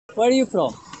Where are you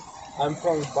from? I'm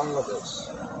from Bangladesh.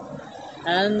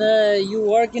 And you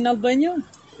work in Albania?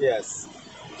 Yes.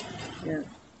 Yeah.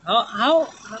 How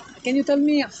can you tell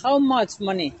me how much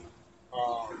money?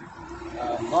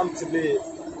 Monthly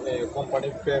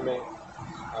company pay me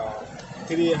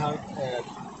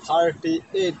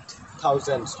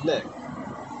 38,000 lakh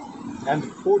and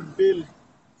food bill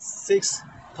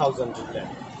 6,000 lakh.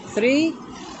 Three?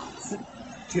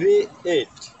 38.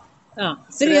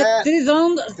 Three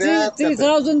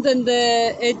thousand and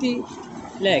 80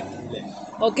 lakh.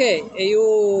 Okay,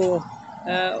 you.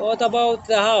 What about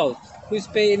the house? Who's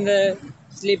paying the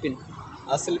sleeping?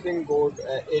 A sleeping good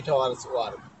 8 hours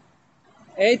work.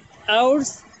 8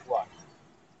 hours Work.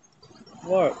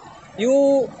 work.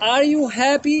 Are you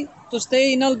happy to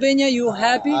stay in Albania? You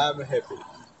happy? I am happy.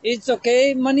 It's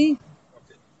okay, money?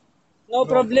 Okay. No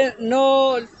problem.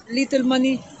 No little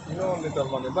money. No little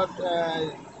money, but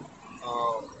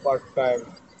part time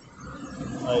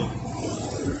I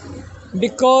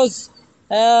Because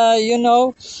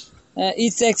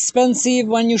it's expensive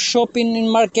when you shopping in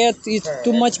market. It's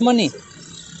too much money,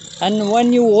 and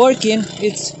when you working,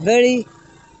 it's very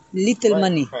little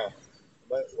money.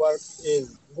 my work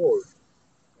is good.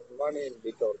 Money is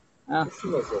little. Ah. It's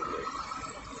not okay.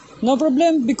 No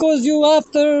problem, because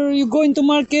after you go into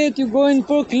market, you go in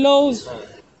for clothes,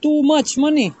 too much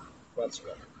money. That's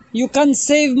right. You can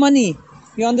save money.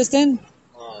 You understand?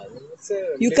 It's a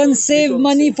You little- can save little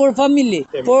money save. for family,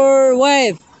 Family. for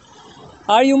wife.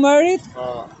 Are you married?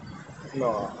 No,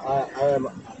 I am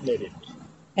married.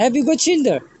 Have you got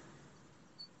children?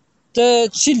 The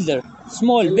children,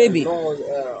 small baby. No,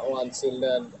 one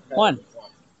children. One.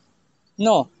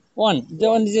 No, one. The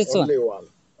one is just one. Only one.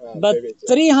 But Baby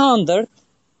child.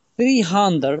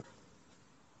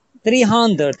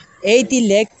 380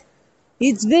 lakh,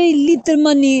 it's very little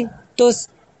money to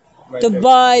Baby.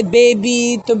 buy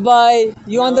baby, to buy,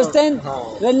 you understand?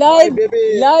 The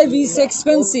life is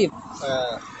expensive.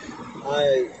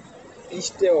 I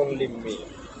stay only me.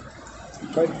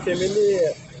 My family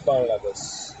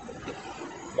Bangladesh.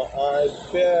 I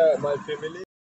pay my family